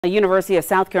A University of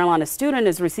South Carolina student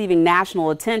is receiving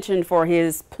national attention for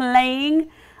his playing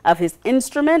of his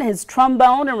instrument, his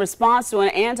trombone, in response to an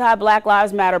anti-Black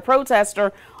Lives Matter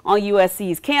protester on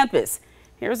USC's campus.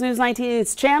 Here's News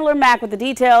 19's Chandler Mack with the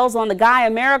details on the guy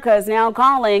America is now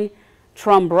calling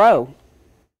Trombro.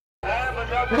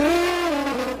 I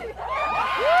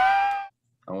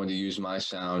wanted to use my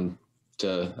sound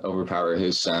to overpower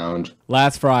his sound.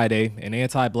 Last Friday, an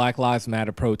anti-Black Lives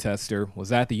Matter protester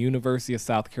was at the University of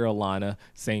South Carolina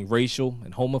saying racial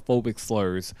and homophobic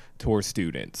slurs towards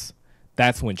students.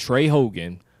 That's when Trey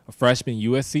Hogan, a freshman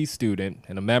USC student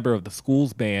and a member of the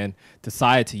school's band,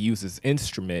 decided to use his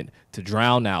instrument to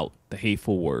drown out the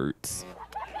hateful words.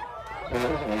 I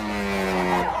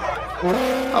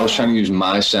was trying to use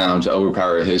my sound to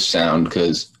overpower his sound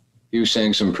because he was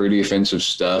saying some pretty offensive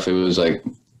stuff. It was like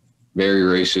very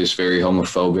racist, very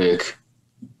homophobic.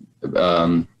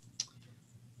 And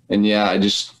yeah, I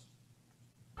just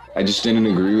didn't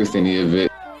agree with any of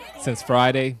it. Since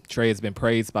Friday, Trey has been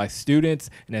praised by students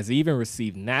and has even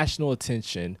received national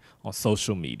attention on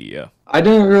social media. I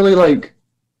didn't really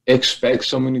expect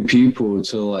so many people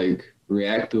to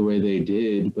react the way they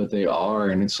did, but they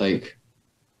are, and it's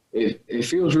it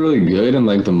feels really good in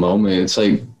the moment.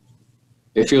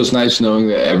 It feels nice knowing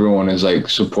that everyone is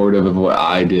supportive of what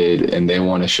I did and they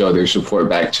want to show their support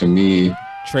back to me.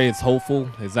 Trey is hopeful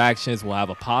his actions will have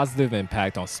a positive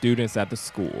impact on students at the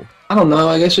school. I don't know,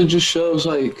 I guess it just shows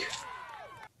that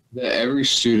every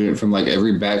student from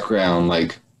every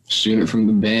background, student from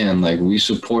the band, we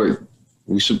support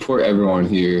everyone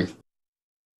here.